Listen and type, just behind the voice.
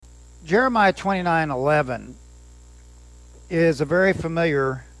Jeremiah 29:11 is a very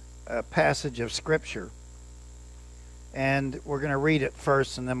familiar passage of Scripture, and we're going to read it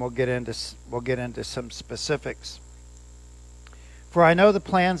first, and then we'll get into some specifics. For I know the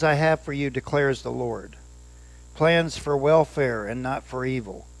plans I have for you, declares the Lord, plans for welfare and not for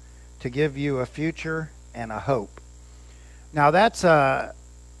evil, to give you a future and a hope. Now that's a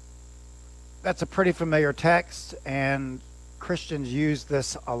pretty familiar text, and Christians use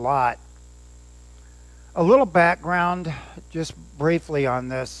this a lot. A little background, just briefly on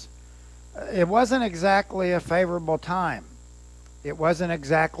this. It wasn't exactly a favorable time. It wasn't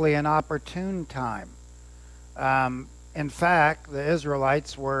exactly an opportune time. In fact, the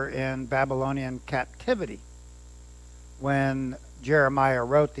Israelites were in Babylonian captivity when Jeremiah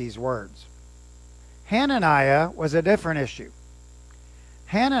wrote these words. Hananiah was a different issue.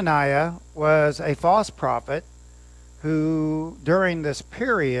 Hananiah was a false prophet who, during this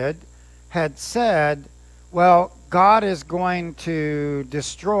period, had said, well, God is going to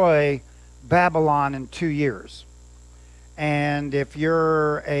destroy Babylon in 2 years. And if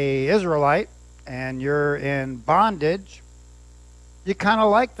you're an Israelite and you're in bondage, you kind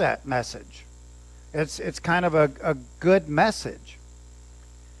of like that message. It's kind of a good message.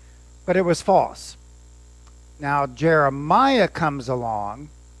 But it was false. Now Jeremiah comes along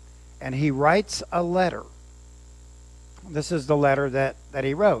and he writes a letter. This is the letter that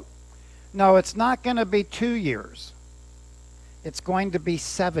he wrote. No, it's not going to be 2 years. It's going to be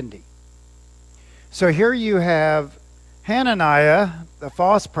 70. So here you have Hananiah, the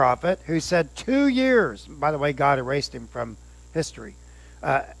false prophet, who said 2 years. By the way, God erased him from history.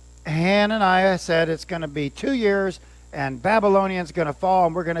 Hananiah said it's going to be 2 years and Babylonian's going to fall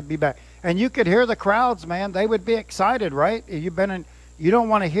and we're going to be back. And you could hear the crowds, man. They would be excited, right? You don't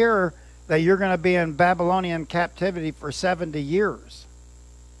want to hear that you're going to be in Babylonian captivity for 70 years.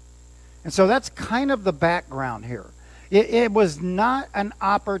 And so that's kind of the background here. It was not an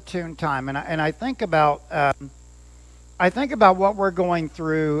opportune time, and I think about what we're going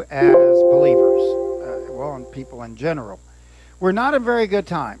through as believers, and people in general. We're not in very good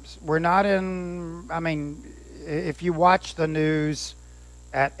times. We're not in. I mean, if you watch the news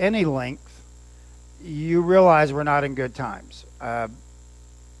at any length, you realize we're not in good times.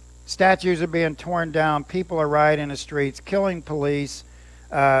 Statues are being torn down. People are rioting in the streets, killing police.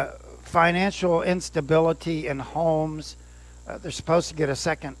 Financial instability in homes. They're supposed to get a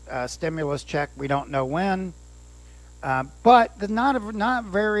second stimulus check. We don't know when. But not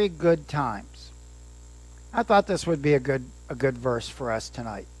very good times. I thought this would be a good verse for us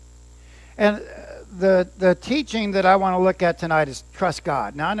tonight. And the teaching that I want to look at tonight is trust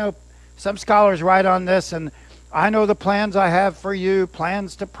God. Now I know some scholars write on this, and I know the plans I have for you,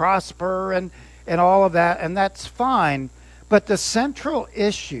 plans to prosper and all of that, and that's fine. But the central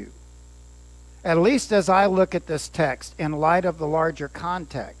issue, at least as I look at this text in light of the larger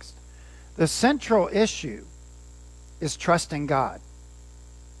context, the central issue is trusting God.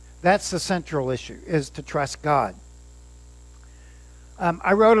 That's the central issue, is to trust God.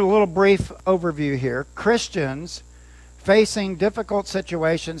 I wrote a little brief overview here. Christians facing difficult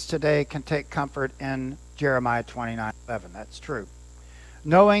situations today can take comfort in Jeremiah 29:11. That's true.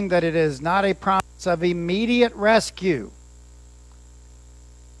 Knowing that it is not a promise of immediate rescue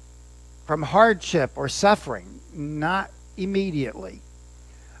from hardship or suffering, not immediately,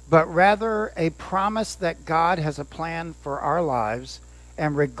 but rather a promise that God has a plan for our lives,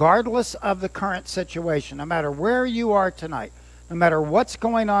 and regardless of the current situation, no matter where you are tonight, no matter what's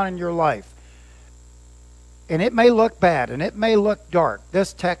going on in your life, and it may look bad and it may look dark,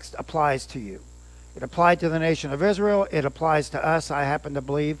 this text applies to you. It applied to the nation of Israel. It applies to us. I happen to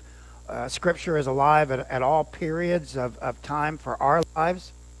believe Scripture is alive at all periods of time for our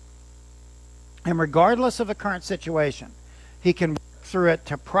lives. And regardless of the current situation, he can work through it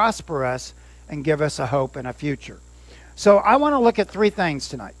to prosper us and give us a hope and a future. So I want to look at three things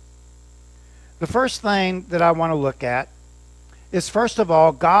tonight. The first thing that I want to look at is, first of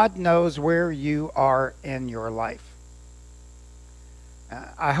all, God knows where you are in your life.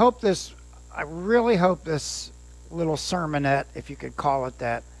 I really hope this little sermonette, if you could call it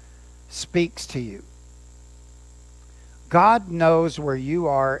that, speaks to you. God knows where you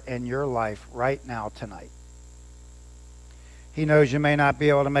are in your life right now tonight. He knows you may not be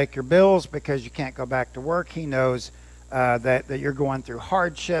able to make your bills because you can't go back to work. He knows that you're going through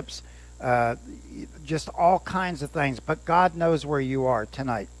hardships, just all kinds of things. But God knows where you are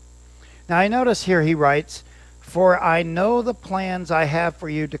tonight. Now I notice here he writes, "For I know the plans I have for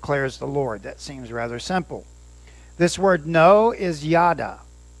you, declares the Lord." That seems rather simple. This word "know" is yada.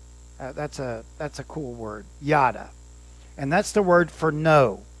 That's a cool word, yada. And that's the word for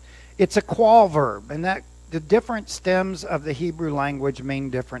know. It's a qual verb, and that the different stems of the Hebrew language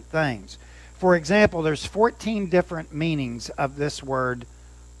mean different things. For example, there's 14 different meanings of this word,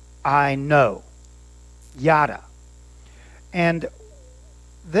 I know, yada. And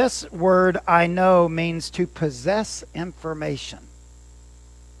this word, I know, means to possess information.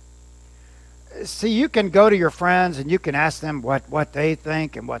 See, you can go to your friends and you can ask them what they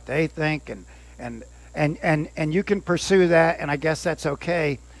think and what they think, and you can pursue that, and I guess that's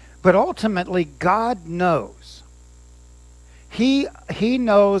okay. But ultimately, God knows. He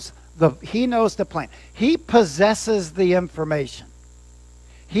knows the plan. He possesses the information.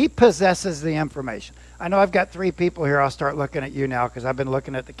 He possesses the information. I know I've got 3 people here. I'll start looking at you now because I've been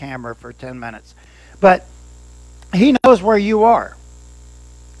looking at the camera for 10 minutes. But he knows where you are.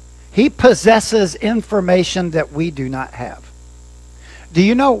 He possesses information that we do not have. Do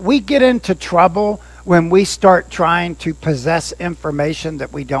you know we get into trouble when we start trying to possess information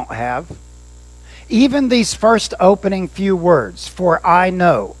that we don't have? Even these first opening few words, for I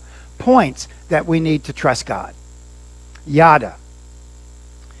know, points that we need to trust God. Yada.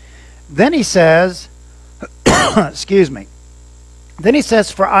 Then he says, excuse me. Then he says,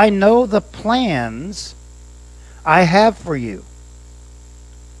 for I know the plans I have for you.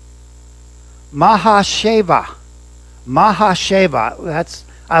 Mahasheva. Mahasheva.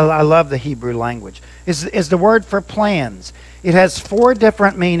 I love the Hebrew language. Is the word for plans. It has 4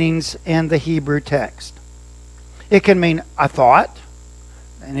 different meanings in the Hebrew text. It can mean a thought,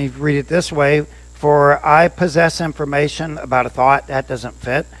 and if you read it this way, for I possess information about a thought, that doesn't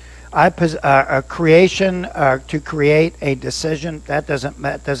fit. A creation, to create a decision, that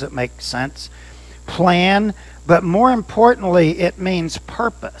doesn't make sense. Plan, but more importantly, it means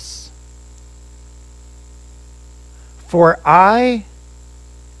purpose. For I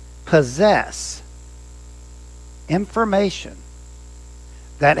possess information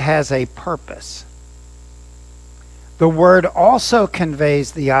that has a purpose. The word also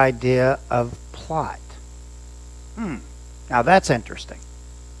conveys the idea of plot. Now that's interesting.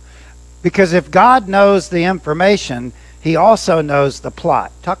 Because if God knows the information, he also knows the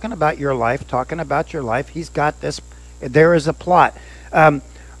plot. Talking about your life, he's got this. There is a plot.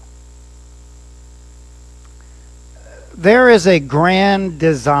 There is a grand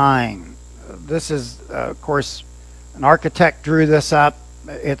design. This is, of course, an architect drew this up.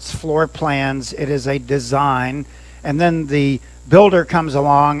 It's floor plans. It is a design. And then the builder comes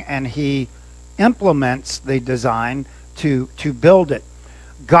along and he implements the design to build it.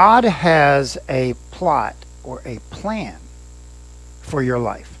 God has a plot or a plan for your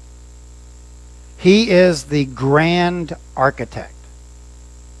life. He is the grand architect.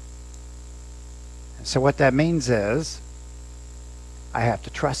 So what that means is I have to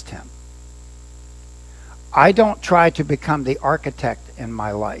trust him. I don't try to become the architect in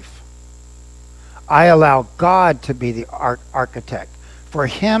my life. I allow God to be the architect, for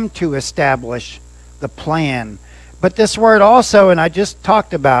him to establish the plan. But this word also, and I just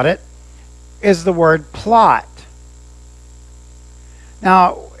talked about it, is the word plot.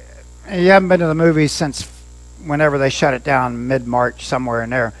 Now, you haven't been to the movies since whenever they shut it down, mid-March, somewhere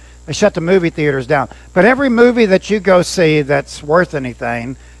in there. They shut the movie theaters down. But every movie that you go see that's worth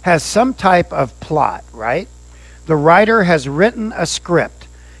anything has some type of plot, right? The writer has written a script,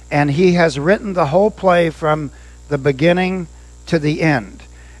 and he has written the whole play from the beginning to the end.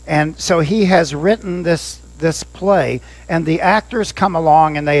 And so he has written this play, and the actors come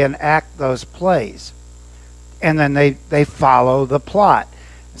along and they enact those plays. And then they follow the plot.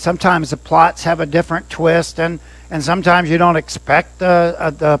 Sometimes the plots have a different twist, and sometimes you don't expect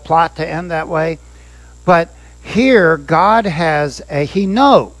the plot to end that way. But here, God he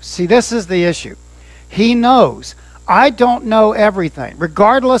knows. See, this is the issue. He knows. I don't know everything,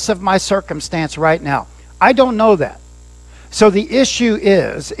 regardless of my circumstance right now. I don't know that. So the issue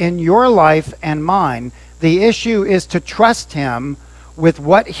is, in your life and mine, the issue is to trust him with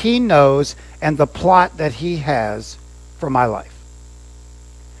what he knows and the plot that he has for my life.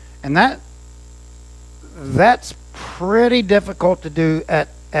 And that's pretty difficult to do at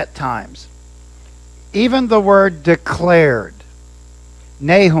times. Even the word declared,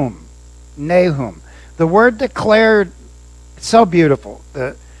 Nahum. The word declared, so beautiful.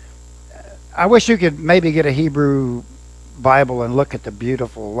 I wish you could maybe get a Hebrew Bible and look at the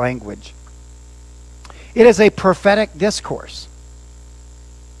beautiful language. It is a prophetic discourse.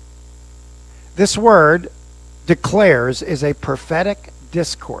 This word, declares, is a prophetic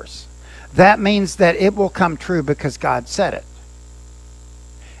discourse. That means that it will come true because God said it.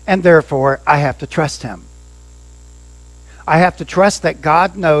 And therefore, I have to trust him. I have to trust that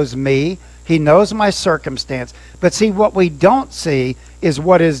God knows me. He knows my circumstance. But see, what we don't see is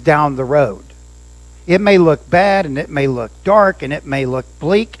what is down the road. It may look bad, and it may look dark, and it may look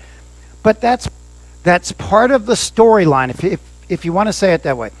bleak, but that's part of the storyline, if you want to say it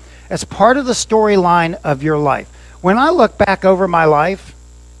that way. That's part of the storyline of your life. When I look back over my life,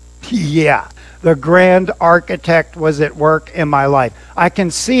 yeah, the grand architect was at work in my life. I can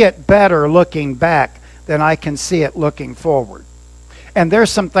see it better looking back than I can see it looking forward. And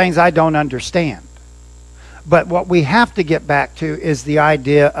there's some things I don't understand. But what we have to get back to is the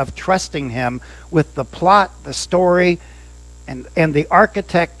idea of trusting him with the plot, the story, and the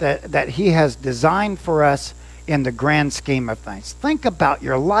architect that he has designed for us in the grand scheme of things. Think about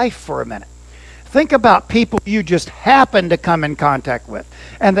your life for a minute. Think about people you just happen to come in contact with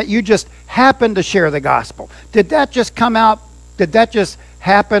and that you just happen to share the gospel. Did that just come out? Did that just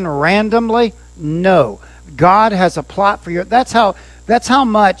happen randomly? No. God has a plot for you. That's how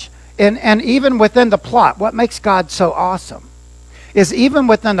much, and even within the plot, what makes God so awesome is even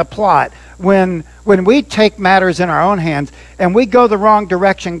within the plot, when we take matters in our own hands and we go the wrong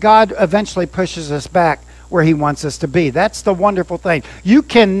direction, God eventually pushes us back where he wants us to be. That's the wonderful thing. You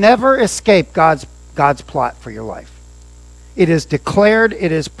can never escape God's plot for your life. It is declared,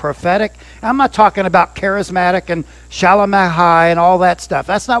 it is prophetic. I'm not talking about charismatic and Shalom High and all that stuff.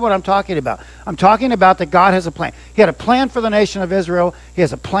 That's not what I'm talking about. I'm talking about that God has a plan. He had a plan for the nation of Israel. He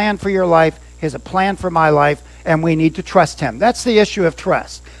has a plan for your life. He has a plan for my life, and we need to trust him. That's the issue of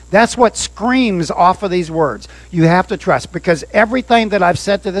trust. That's what screams off of these words. You have to trust, because everything that I've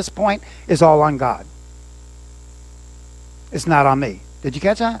said to this point is all on God. It's not on me. Did you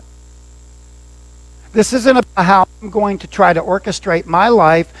catch that? This isn't about how I'm going to try to orchestrate my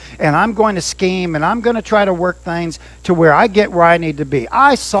life, and I'm going to scheme, and I'm going to try to work things to where I get where I need to be.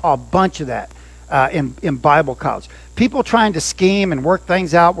 I saw a bunch of that in Bible college. People trying to scheme and work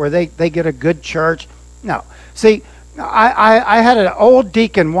things out where they get a good church. No. See, I had an old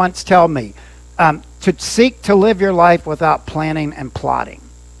deacon once tell me to seek to live your life without planning and plotting.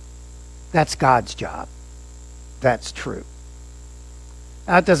 That's God's job. That's true.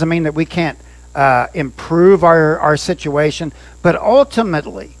 That doesn't mean that we can't improve our situation, but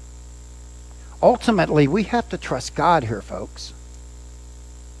ultimately we have to trust God here, folks.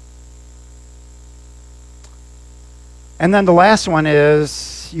 And then the last one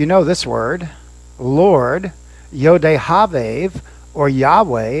is, you know this word, Lord, Yod-Heh-Vav, or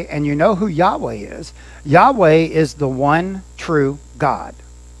Yahweh, and you know who Yahweh is. Yahweh is the one true God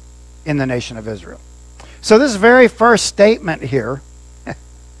in the nation of Israel. So this very first statement here,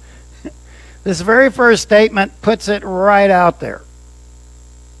 this very first statement puts it right out there.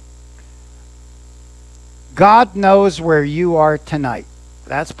 God knows where you are tonight.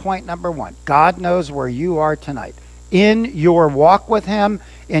 That's point number one. God knows where you are tonight. In your walk with him,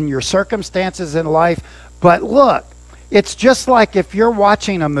 in your circumstances in life. But look, it's just like if you're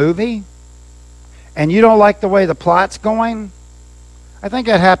watching a movie and you don't like the way the plot's going. I think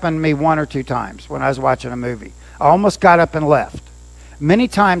that happened to me one or two times when I was watching a movie. I almost got up and left. Many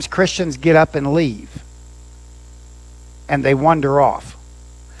times Christians get up and leave and they wander off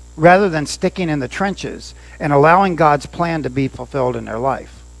rather than sticking in the trenches and allowing God's plan to be fulfilled in their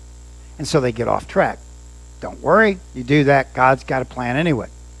life. And so they get off track. Don't worry, you do that, God's got a plan anyway.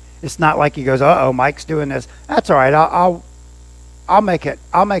 It's not like he goes, uh-oh, Mike's doing this. That's all right, I'll make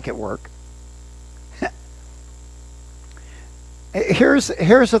it work. Here's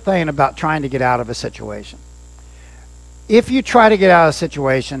the thing about trying to get out of a situation. If you try to get out of a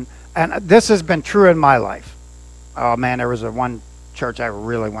situation, and this has been true in my life. Oh man, there was one church I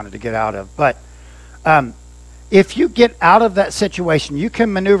really wanted to get out of. But if you get out of that situation, you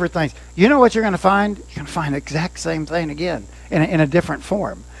can maneuver things. You know what you're going to find? You're going to find the exact same thing again in a different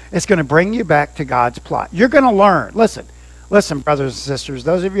form. It's going to bring you back to God's plot. You're going to learn. Listen, brothers and sisters,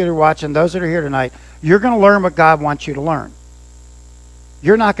 those of you that are watching, those that are here tonight, you're going to learn what God wants you to learn.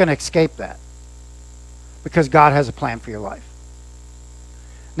 You're not going to escape that because God has a plan for your life.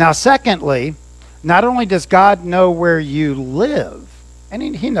 Now, secondly, not only does God know where you live, and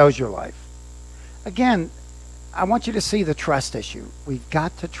he knows your life. Again, I want you to see the trust issue. We've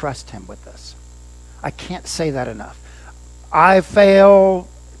got to trust him with this. I can't say that enough. I fail,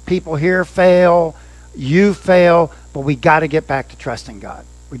 people here fail, you fail, but we got to get back to trusting God.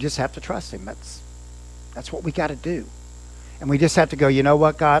 We just have to trust him. That's what we got to do. And we just have to go, you know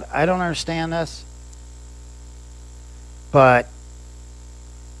what, God, I don't understand this, but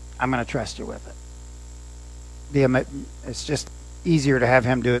I'm going to trust you with it. It's just easier to have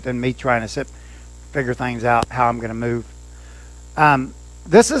him do it than me trying to figure things out, how I'm going to move.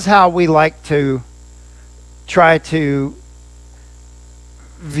 This is how we like to try to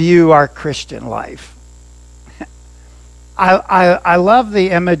view our Christian life. I love the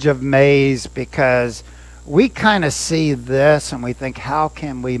image of maize because we kind of see this and we think, how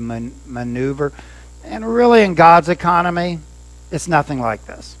can we maneuver? And really, in God's economy, it's nothing like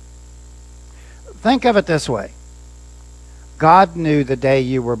this. Think of it this way. God knew the day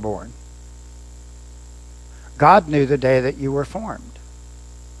you were born. God knew the day that you were formed.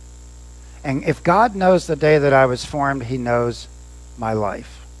 And if God knows the day that I was formed, he knows my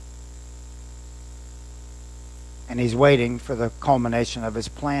life. And he's waiting for the culmination of his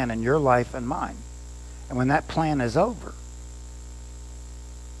plan in your life and mine. And when that plan is over,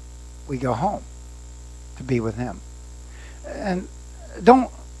 we go home to be with him. And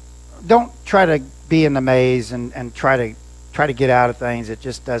don't try to be in the maze and try to get out of things. It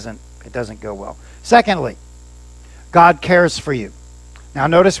just doesn't go well. Secondly, God cares for you. Now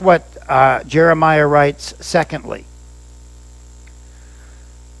notice what Jeremiah writes secondly.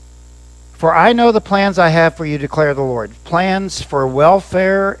 For I know the plans I have for you, declare the Lord. Plans for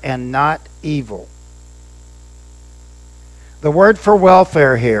welfare and not evil. The word for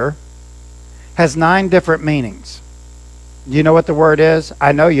welfare here has 9 different meanings. You know what the word is?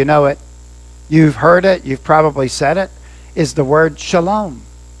 I know you know it. You've heard it. You've probably said it. Is the word shalom.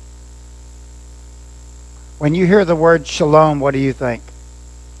 When you hear the word shalom, what do you think?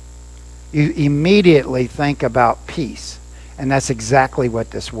 You immediately think about peace. And that's exactly what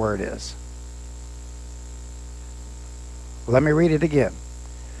this word is. Let me read it again.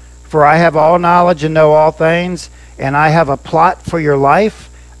 For I have all knowledge and know all things, and I have a plot for your life.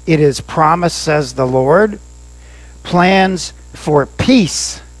 It is promised, says the Lord. Plans for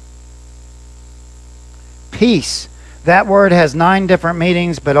peace. Peace. That word has 9 different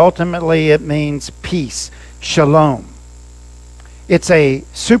meanings, but ultimately it means peace. Shalom. It's a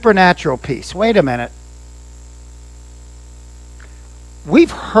supernatural peace. Wait a minute.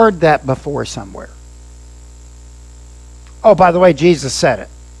 We've heard that before somewhere. Oh, by the way, Jesus said it.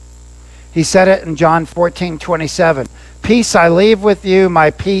 He said it in John 14:27. Peace I leave with you,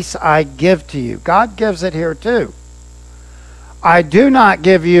 my peace I give to you. God gives it here too. I do not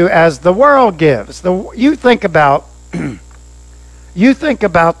give you as the world gives. You think about the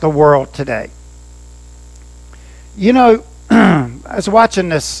world today. You know, I was watching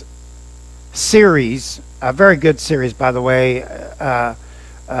this series, a very good series, by the way,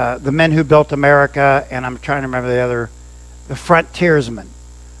 The Men Who Built America, and I'm trying to remember the other, The Frontiersmen.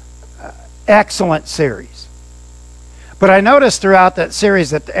 Excellent series. But I noticed throughout that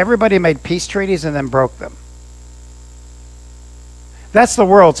series that everybody made peace treaties and then broke them. That's the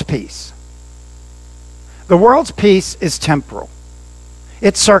world's peace. The world's peace is temporal.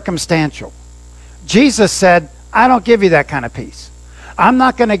 It's circumstantial. Jesus said, I don't give you that kind of peace. I'm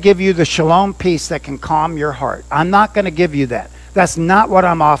not going to give you the shalom peace that can calm your heart. I'm not going to give you that. That's not what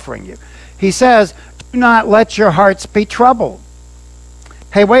I'm offering you. He says, do not let your hearts be troubled.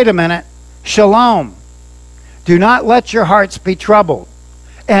 Hey, wait a minute. Shalom. Do not let your hearts be troubled.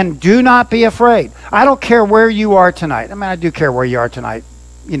 And do not be afraid. I don't care where you are tonight. I mean, I do care where you are tonight,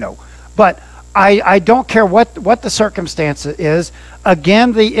 you know. But I don't care what the circumstance is.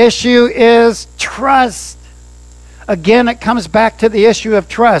 Again, the issue is trust. Again, it comes back to the issue of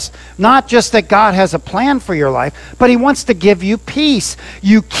trust. Not just that God has a plan for your life, but he wants to give you peace.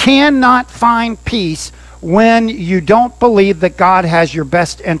 You cannot find peace when you don't believe that God has your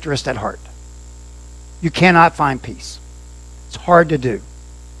best interest at heart. You cannot find peace. It's hard to do.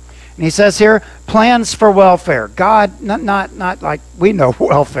 And he says here, plans for welfare. God, not like we know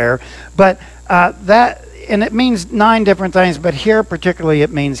welfare, but that, and it means 9 different things, but here particularly it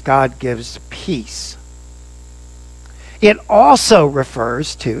means God gives peace. It also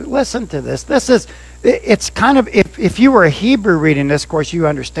refers to, listen to this, it's kind of, if you were a Hebrew reading this, of course you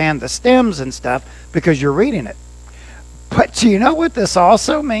understand the stems and stuff because you're reading it. But do you know what this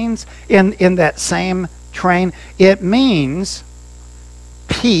also means in that same train? It means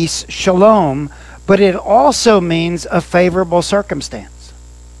peace, shalom, but it also means a favorable circumstance.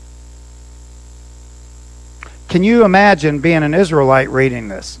 Can you imagine being an Israelite reading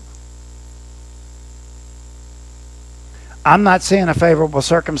this? I'm not seeing a favorable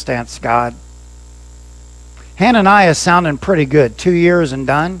circumstance, God. Hananiah is sounding pretty good. 2 years and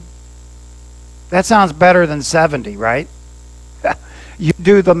done. That sounds better than 70, right? You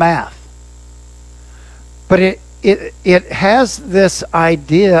do the math. But it has this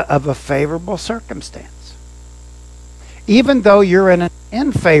idea of a favorable circumstance. Even though you're in an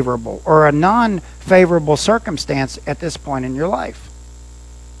unfavorable or a non-favorable circumstance at this point in your life.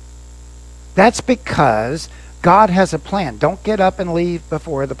 That's because God has a plan. Don't get up and leave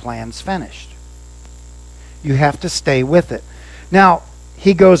before the plan's finished. You have to stay with it. Now,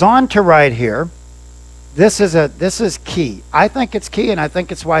 he goes on to write here. This is key. I think it's key, and I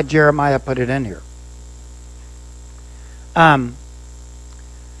think it's why Jeremiah put it in here.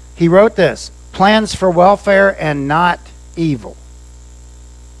 He wrote this: plans for welfare and not evil.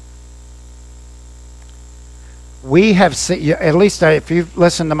 We have seen, at least if you've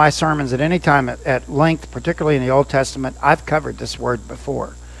listened to my sermons at any time at length, particularly in the Old Testament, I've covered this word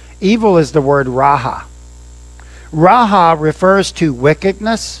before. Evil is the word raha. Raha refers to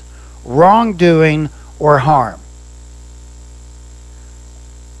wickedness, wrongdoing, or harm.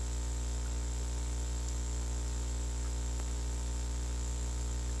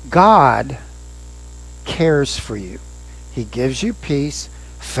 God cares for you. He gives you peace,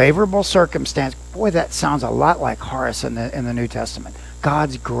 favorable circumstance. Boy, that sounds a lot like Horace in the New Testament.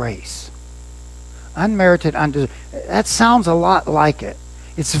 God's grace. Unmerited, undeserved. That sounds a lot like it.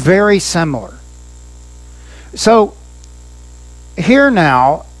 It's very similar. So, here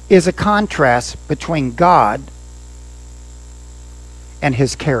now is a contrast between God and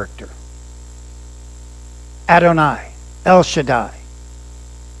his character. Adonai, El Shaddai,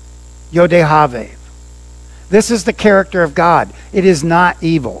 Yod-Heh-Vav. This is the character of God. It is not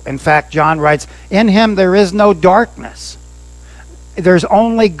evil. In fact, John writes, in him there is no darkness. There's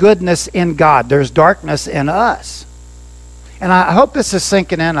only goodness in God. There's darkness in us. And I hope this is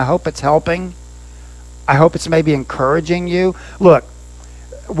sinking in. I hope it's helping. I hope it's maybe encouraging you. Look,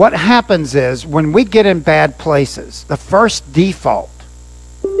 what happens is when we get in bad places, the first default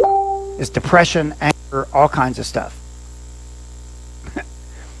is depression, anger, all kinds of stuff.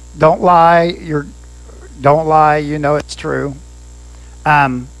 Don't lie. Don't lie. You know it's true.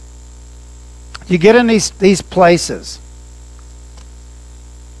 You get in these places,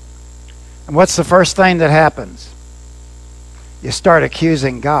 and what's the first thing that happens? You start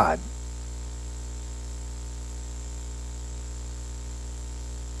accusing God.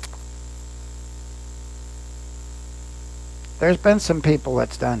 There's been some people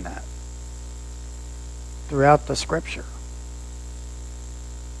that's done that throughout the scripture.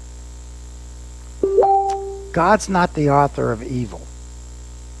 God's not the author of evil.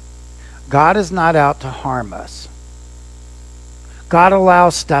 God is not out to harm us. God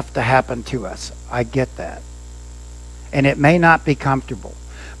allows stuff to happen to us. I get that. And it may not be comfortable.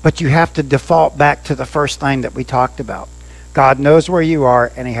 But you have to default back to the first thing that we talked about. God knows where you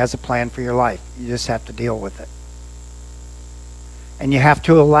are and he has a plan for your life. You just have to deal with it. And you have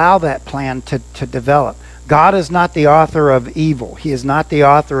to allow that plan to develop. God is not the author of evil. He is not the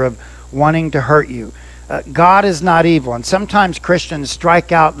author of wanting to hurt you. God is not evil. And sometimes Christians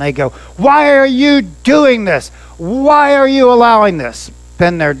strike out and they go, why are you doing this? Why are you allowing this?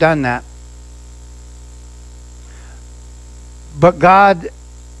 Been there, done that. But God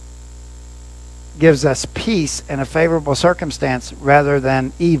gives us peace in a favorable circumstance rather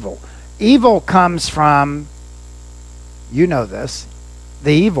than evil. Evil comes from, you know this,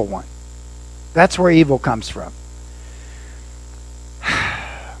 the evil one. That's where evil comes from.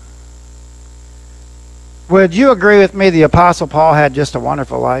 Would you agree with me the Apostle Paul had just a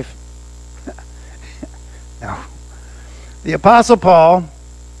wonderful life? No. The Apostle Paul,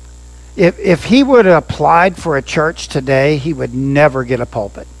 if he would have applied for a church today, he would never get a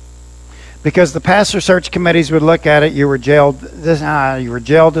pulpit. Because the pastor search committees would look at it, you were jailed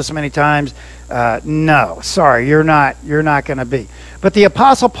this many times. No, sorry, you're not going to be. But the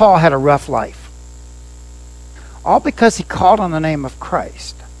Apostle Paul had a rough life. All because he called on the name of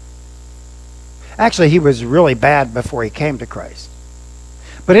Christ. Actually, he was really bad before he came to Christ.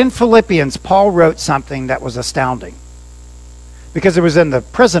 But in Philippians, Paul wrote something that was astounding. Because it was in the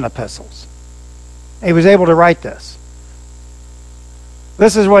prison epistles. He was able to write this.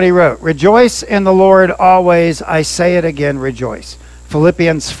 This is what he wrote. Rejoice in the Lord always. I say it again, rejoice.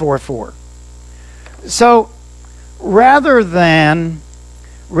 Philippians 4:4. So, rather than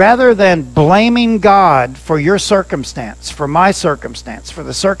blaming God for your circumstance, for my circumstance, for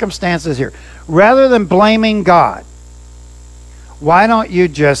the circumstances here, rather than blaming God, why don't you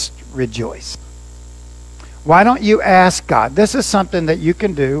just rejoice? Why don't you ask God? This is something that you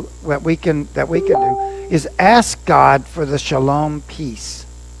can do, that we can do, is ask God for the shalom peace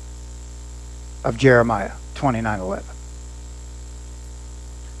of Jeremiah 29:11.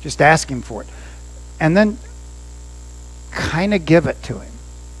 Just ask him for it. And then kind of give it to him.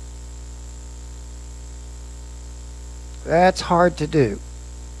 That's hard to do.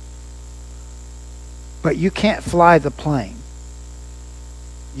 But you can't fly the plane.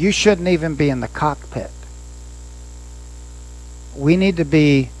 You shouldn't even be in the cockpit. We need to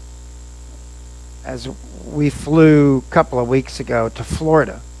be, as we flew a couple of weeks ago to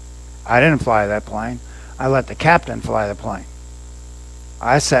Florida. I didn't fly that plane. I let the captain fly the plane.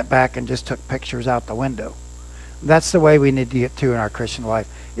 I sat back and just took pictures out the window. That's the way we need to get to in our Christian life,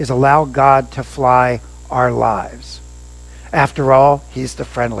 is allow God to fly our lives. After all, he's the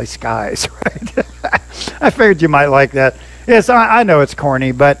friendly skies, right? I figured you might like that. Yes, I know it's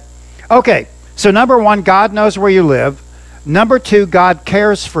corny, but okay. So number one, God knows where you live. Number two, God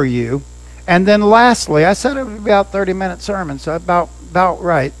cares for you. And then lastly, I said it would be about a 30-minute sermon, so about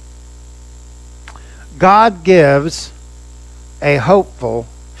right. God gives a hopeful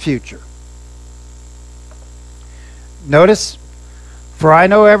future. Notice, for I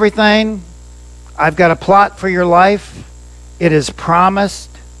know everything. I've got a plot for your life. It is promised.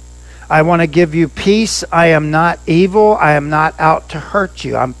 I want to give you peace. I am not evil. I am not out to hurt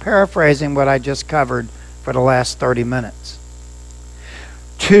you. I'm paraphrasing what I just covered for the last 30 minutes.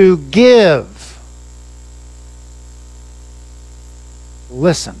 To give.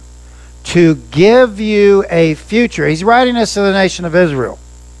 Listen. To give you a future. He's writing this to the nation of Israel.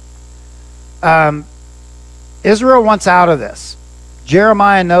 Israel wants out of this.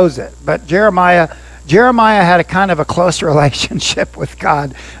 Jeremiah knows it, but Jeremiah had a kind of a close relationship with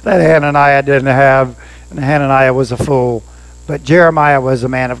God that Hananiah didn't have, and Hananiah was a fool. But Jeremiah was a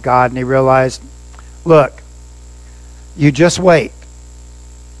man of God, and he realized, look, you just wait.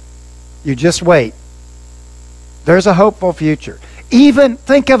 You just wait. There's a hopeful future. Even,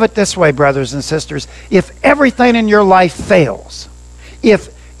 think of it this way, brothers and sisters, if everything in your life fails, if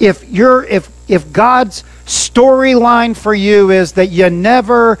God's storyline for you is that you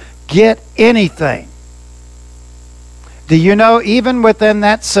never get anything, do you know even within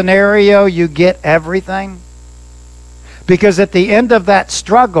that scenario you get everything? Because at the end of that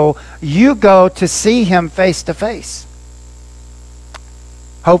struggle, you go to see him face to face.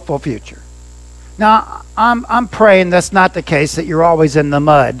 Hopeful future. Now, I'm praying that's not the case, that you're always in the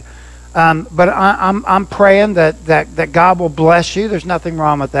mud. But I'm praying that God will bless you. There's nothing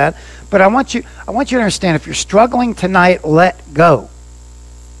wrong with that. But I want you to understand, if you're struggling tonight, let go.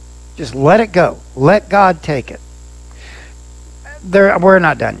 Just let it go. Let God take it. We're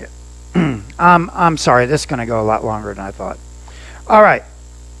not done yet. I'm sorry. This is going to go a lot longer than I thought. All right.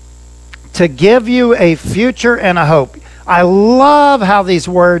 To give you a future and a hope. I love how these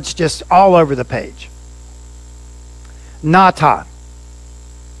words just all over the page. Natan.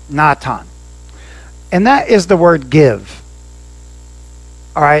 Natan. And that is the word give.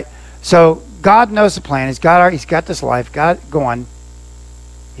 All right. So God knows the plan. He's got this life. God going.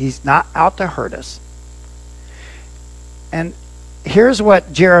 He's not out to hurt us. And here's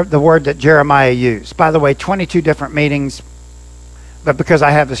what the word that Jeremiah used. By the way, 22 different meanings. But because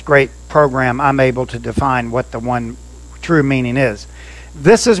I have this great program, I'm able to define what the one true meaning is.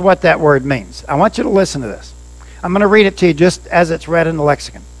 This is what that word means. I want you to listen to this. I'm going to read it to you just as it's read in the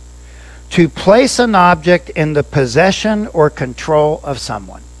lexicon. To place an object in the possession or control of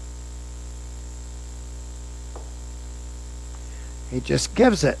someone. He just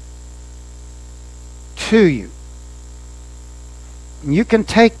gives it to you. And you can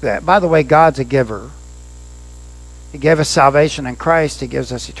take that. By the way, God's a giver. He gave us salvation in Christ. He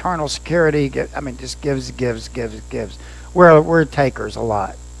gives us eternal security. Just gives. We're takers a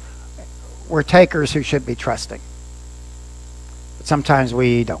lot. We're takers who should be trusting. But sometimes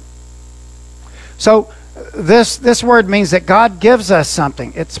we don't. So this word means that God gives us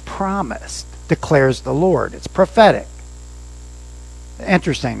something. It's promised, declares the Lord. It's prophetic.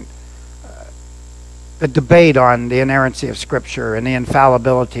 Interesting. The debate on the inerrancy of Scripture and the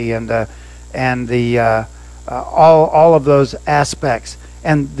infallibility and all of those aspects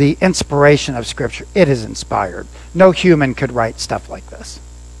and the inspiration of Scripture. It is inspired. No human could write stuff like this.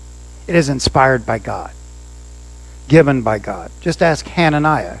 It is inspired by God, given by God. Just ask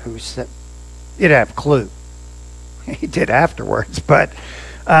Hananiah, who said, he didn't have a clue. He did afterwards, but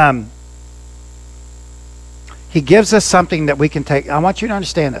he gives us something that we can take. I want you to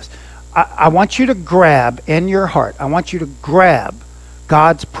understand this. I want you to grab in your heart, I want you to grab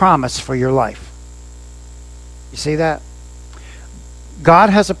God's promise for your life. You see that? God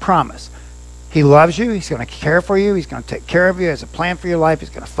has a promise. He loves you. He's going to care for you. He's going to take care of you. He has a plan for your life. He's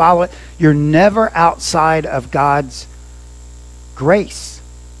going to follow it. You're never outside of God's grace.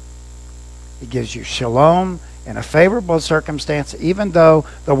 He gives you shalom in a favorable circumstance, even though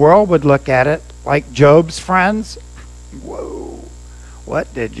the world would look at it like Job's friends. Whoa,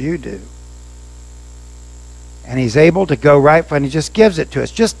 what did you do? And he's able to go right when he just gives it to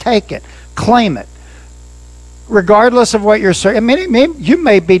us. Just take it. Claim it. Regardless of what you're saying. You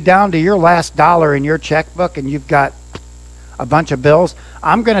may be down to your last dollar in your checkbook and you've got a bunch of bills.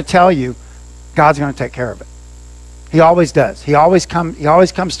 I'm going to tell you, God's going to take care of it. He always does. He always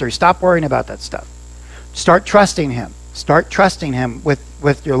comes through. Stop worrying about that stuff. Start trusting him. Start trusting him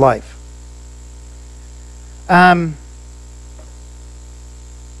with your life. When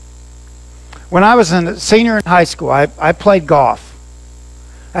I was a senior in high school, I played golf.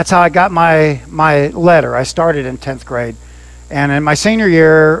 That's how I got my letter. I started in 10th grade. And in my senior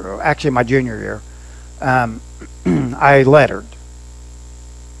year, actually my junior year, I lettered.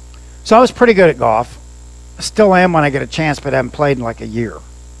 So I was pretty good at golf. I still am when I get a chance, but I haven't played in like a year.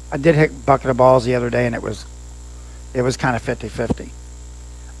 I did hit a bucket of balls the other day, and it was kind of 50-50.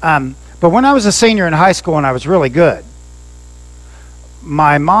 But when I was a senior in high school and I was really good,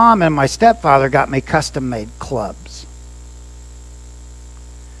 my mom and my stepfather got me custom-made clubs.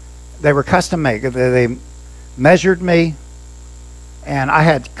 They were custom-made. They measured me, and I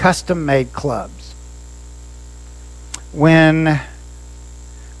had custom-made clubs. When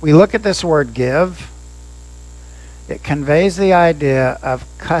we look at this word give, it conveys the idea of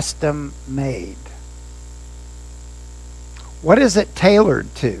custom-made. What is it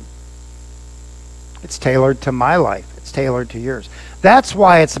tailored to? It's tailored to my life. It's tailored to yours. That's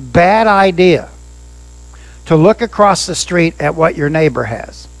why it's a bad idea to look across the street at what your neighbor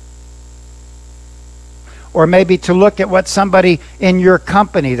has. Or maybe to look at what somebody in your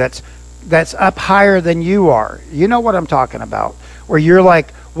company that's up higher than you are. You know what I'm talking about. Where you're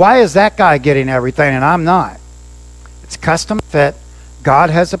like, why is that guy getting everything and I'm not? It's custom fit. God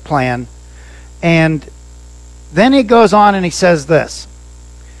has a plan. And then he goes on and he says this.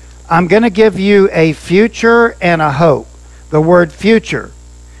 I'm going to give you a future and a hope. The word future.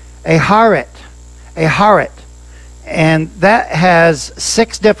 A harit. And that has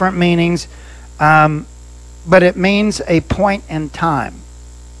 6 different meanings. But it means a point in time.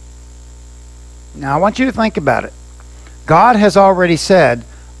 Now I want you to think about it. God has already said,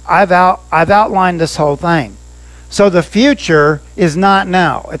 I've outlined this whole thing. So the future is not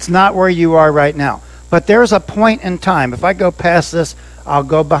now. It's not where you are right now. But there's a point in time. If I go past this, I'll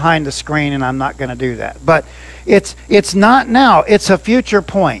go behind the screen and I'm not going to do that. But it's not now. It's a future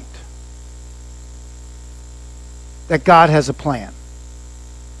point that God has a plan.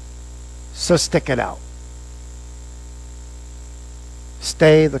 So stick it out.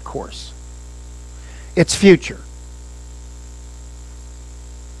 Stay the course. It's future.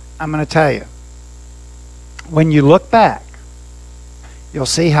 I'm going to tell you. When you look back, you'll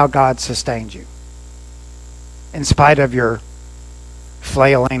see how God sustained you. In spite of your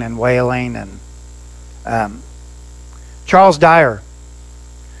flailing and wailing. And Charles Dyer,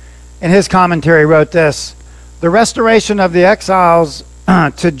 in his commentary, wrote this. The restoration of the exiles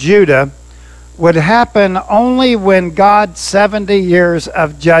to Judah would happen only when God's 70 years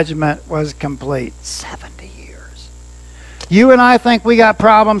of judgment was complete. 70 years. You and I think we got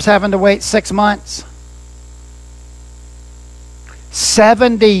problems having to wait 6 months.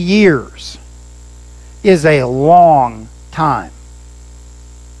 70 years is a long time.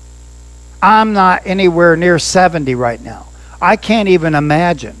 I'm not anywhere near 70 right now. I can't even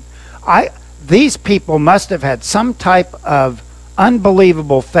imagine. These people must have had some type of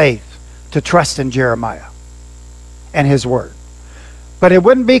unbelievable faith to trust in Jeremiah and his word. But it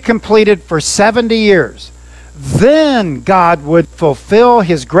wouldn't be completed for 70 years. Then God would fulfill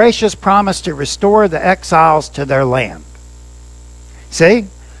his gracious promise to restore the exiles to their land. See?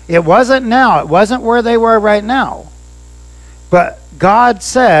 It wasn't now. It wasn't where they were right now. But God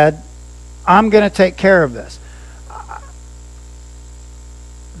said, I'm going to take care of this.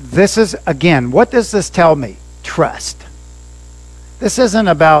 This is, again, what does this tell me? Trust. This isn't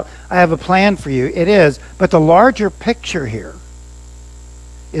about, I have a plan for you. It is, but the larger picture here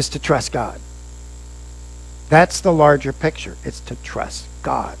is to trust God. That's the larger picture. It's to trust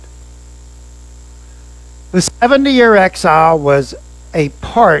God. The 70-year exile was a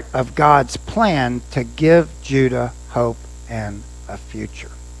part of God's plan to give Judah hope and a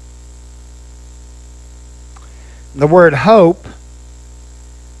future. The word hope,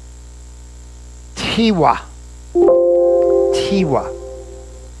 tiwa. Tiwa.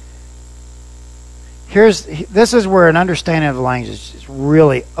 This is where an understanding of the language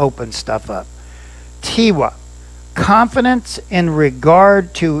really opens stuff up. Tiwa. Confidence in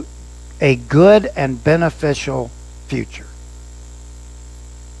regard to a good and beneficial future.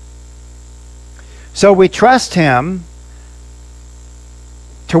 So we trust him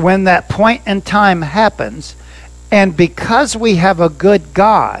to when that point in time happens, and because we have a good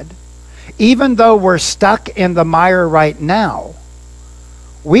God, even though we're stuck in the mire right now,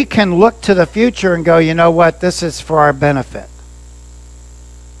 we can look to the future and go, you know what, this is for our benefit.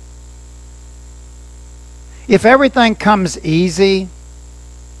 If everything comes easy,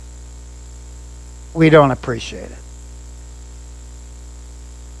 we don't appreciate it.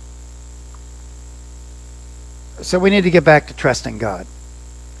 So we need to get back to trusting God.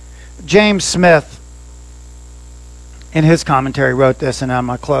 James Smith, in his commentary, wrote this, and I'm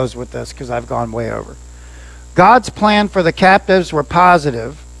going to close with this because I've gone way over. God's plan for the captives were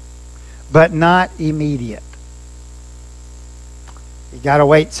positive, but not immediate. You got to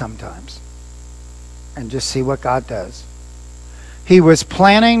wait sometimes and just see what God does. He was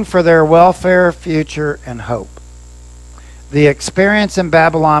planning for their welfare, future, and hope. The experience in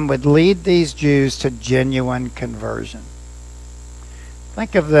Babylon would lead these Jews to genuine conversion.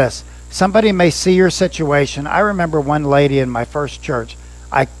 Think of this. Somebody may see your situation. I remember one lady in my first church.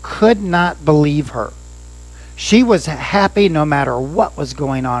 I could not believe her. She was happy no matter what was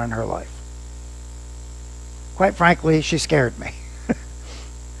going on in her life. Quite frankly, she scared me.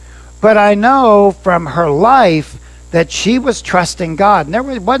 But I know from her life that she was trusting God. And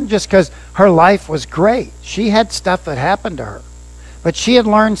it wasn't just because her life was great. She had stuff that happened to her. But she had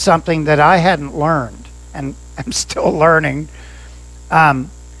learned something that I hadn't learned, and I'm still learning,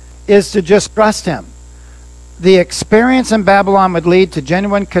 is to just trust him. The experience in Babylon would lead to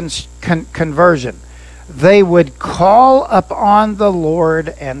genuine conversion. They would call upon the Lord,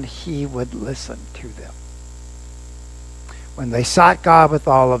 and he would listen to them. When they sought God with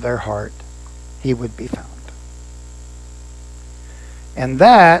all of their heart, he would be found. And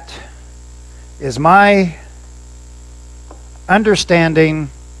that is my understanding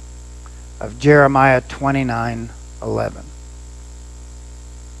of Jeremiah 29:11.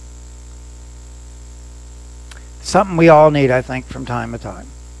 Something we all need, I think, from time to time.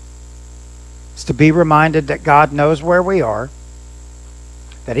 It's to be reminded that God knows where we are,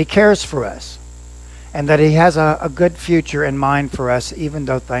 that he cares for us, and that he has a good future in mind for us, even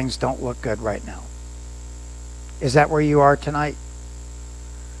though things don't look good right now. Is that where you are tonight?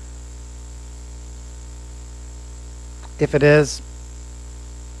 If it is,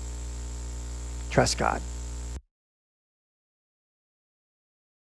 trust God.